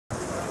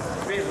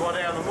depends what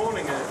hour in the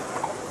morning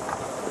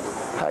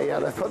is. Hey,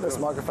 they've put this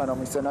microphone on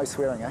me, so no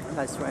swearing, eh?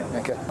 No swearing.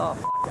 Okay.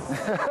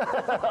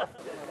 Oh,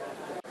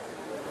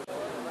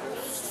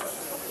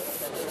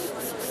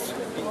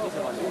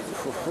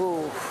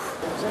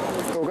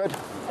 All good?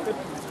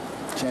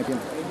 Champion.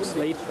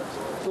 lead.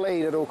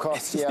 Lead at all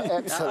costs, yeah,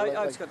 absolutely.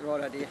 I've got the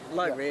right idea.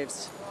 Low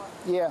revs.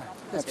 Yeah,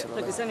 Look,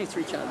 absolutely. there's only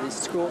 3 chances.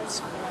 There's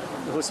Scorps,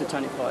 the horse of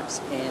Tony Pikes,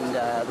 and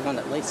the one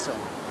that leads on.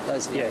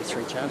 Those are the only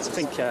 3 chances.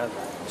 I think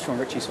Sean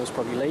Ritchie's horse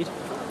probably lead.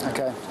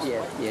 Okay.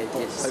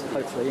 Yes.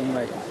 Hopefully,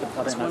 anyway.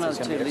 I don't know if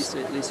he's going to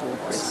get least will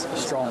press.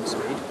 strong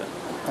speed. But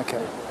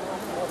Okay.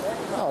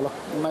 Oh, look,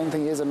 the main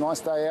thing is a nice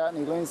day out and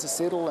he learns to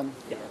settle and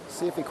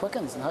see if he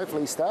quickens and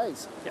hopefully he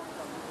stays. yeah.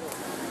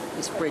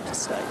 It's bred to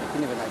stay.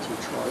 You never know till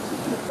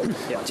you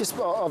try. Just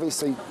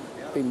obviously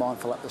be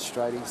mindful up the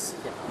straights.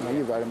 You know,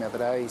 you rode him the other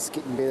day, he's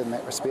getting better in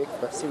that respect.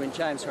 But See, when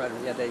James rode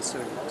him the other day, he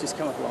sort of just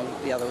come up along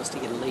the other horse to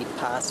get a lead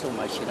pass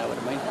almost, you know what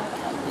I mean?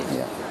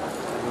 yeah.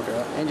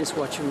 And just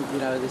watch him, you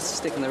know, the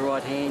stick in the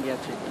right hand,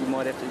 you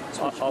might have to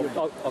switch.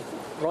 I'll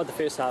ride the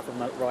first half of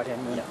my right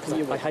hand.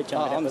 I hate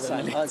jumping out with it.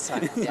 I'm the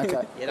same. Yeah.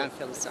 Okay. You don't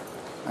feel the same.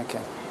 Okay.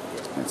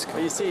 That's But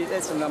cool. you see,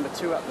 that's the number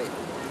 2 up there.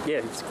 Yeah,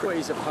 it's Well,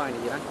 he's a pony,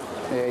 you know?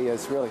 Yeah, he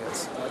is, really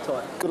is.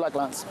 Tight. Good luck,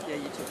 Lance. Yeah,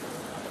 you too.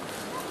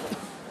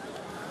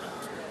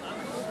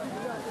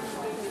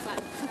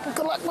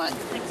 Good luck, mate.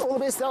 All the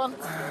best, Alan.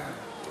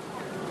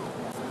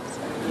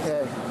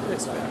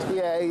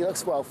 Yeah, he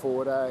looks well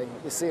forward, eh?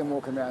 You see him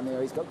walking around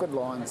there, he's got good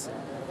lines.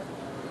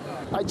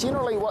 I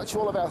generally watch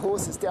all of our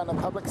horses down the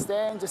public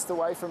stand, just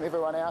away from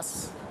everyone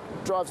else.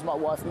 Drives my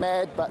wife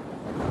mad, but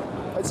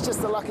it's just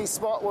a lucky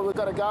spot where we've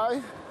got to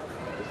go.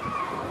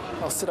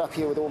 I'll sit up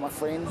here with all my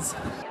friends.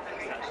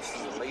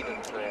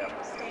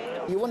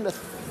 You wouldn't have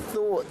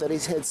thought that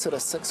he's had sort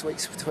of 6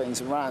 weeks between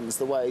his runs,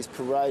 the way he's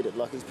paraded,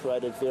 like he's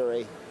paraded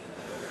very,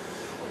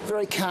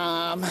 very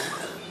calm.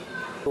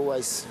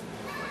 Always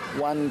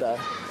wonder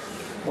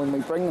when we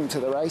bring them to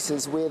the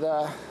races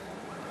whether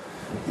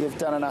you've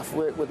done enough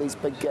work with these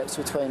big gaps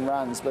between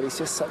runs, but he's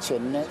just such a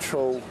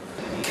natural,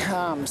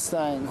 calm,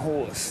 staying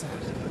horse.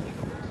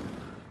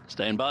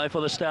 Stand by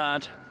for the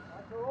start.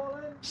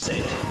 Set.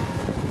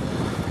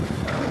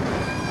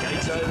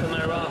 Gates open,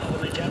 they're off, and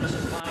the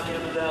Jamison Park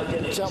Avondale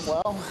Guineas. Jump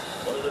well.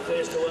 One of the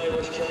first away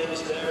was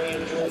James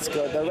Barry. That's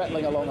good, they're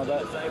rattling along a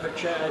bit.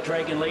 Favourite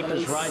Dragon Leap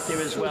is right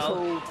there as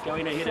well.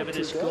 Going ahead of it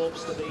is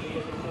Corpse to be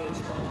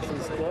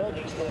That's good,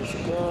 that's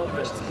good,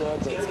 that's good,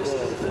 that's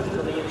good.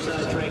 for the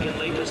inside Dragon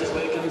Leap as it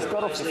working. He's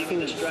got off the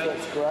fence,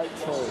 that's great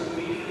too.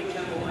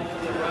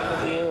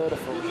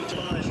 Beautiful.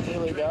 Here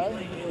we go.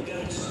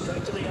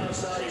 Straight to the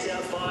outside, he's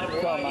out 5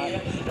 Come on,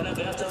 mate. and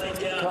about to let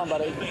down. Come on,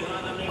 buddy.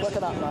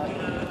 Quicken up, mate.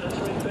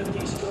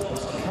 350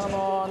 scores. Come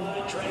on.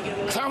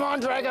 Come on,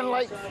 Dragon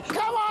Leap.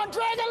 Come on,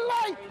 Dragon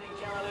Leap.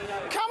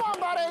 Come on,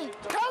 buddy.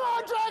 Come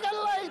on, Dragon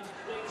Leap.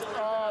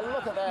 Oh,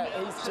 look at that.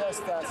 He's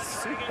just a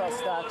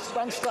superstar.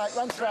 Run straight,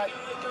 run straight.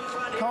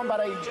 Come on,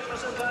 buddy.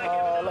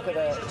 Oh, look at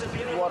that.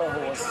 What a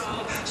horse.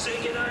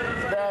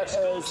 That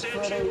is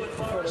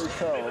pretty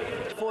cool.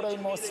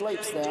 14 more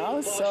sleeps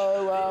now,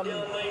 so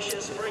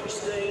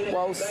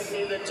whilst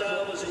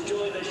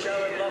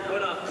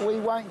we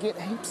won't get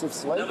heaps of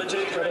sleep, but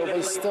it'll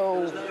be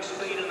still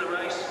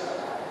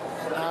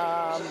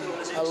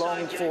a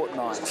long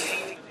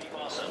fortnight.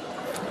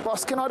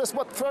 Boss, can I just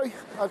whip through?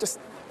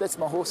 That's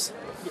my horse.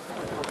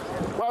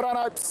 Well done,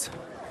 Opes.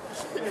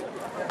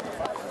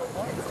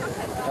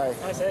 Hey.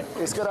 Hi, sir.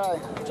 It's good, eh?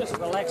 Just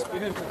relax,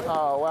 beautiful.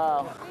 Oh,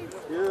 wow.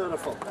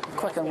 Beautiful.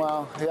 Quick and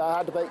well. Yeah,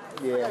 hard to beat.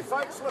 Yeah.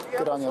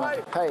 Good on you, mate.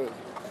 Hey.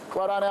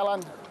 Well done,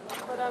 Alan.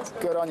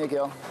 Good on you,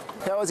 girl.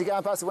 How was he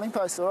going past the winning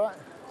post, all right?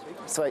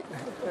 Sweet.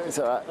 It's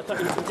all right. I thought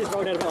you just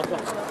rolled out of it.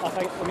 I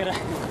think I'm going to...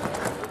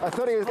 I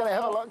thought he was going to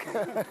have a look.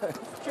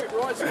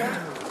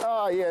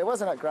 Oh, yeah,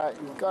 wasn't it great?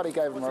 God, he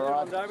gave him a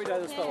ride. Derby Day,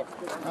 this fella.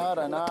 I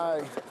don't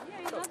know.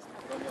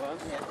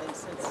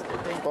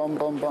 Boom,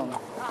 boom, boom.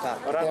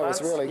 That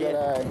was really good,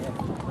 eh?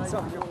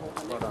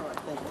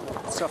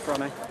 Soft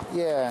run, eh?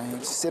 Yeah,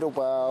 he settled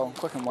well,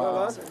 quick and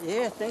well.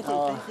 Yeah, thank you,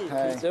 Oh, thank you.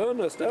 hey. Doing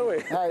this, don't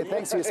we? Hey,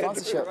 thanks for your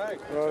sponsorship.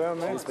 Well done,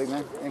 man. Thanks, big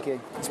man. Thank you.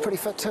 He's pretty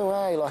fit too,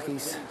 eh? Like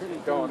he's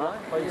Going up.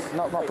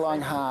 not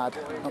blowing hard.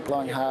 Not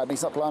blowing hard.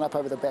 He's not blowing up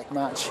over the back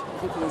much. I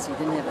think he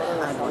didn't have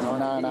a hard one on.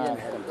 No, He no.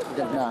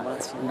 didn't have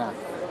once. No.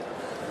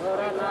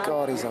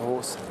 God, he's a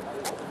horse.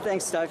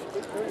 Thanks, Dave.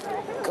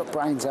 Got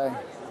brains, eh?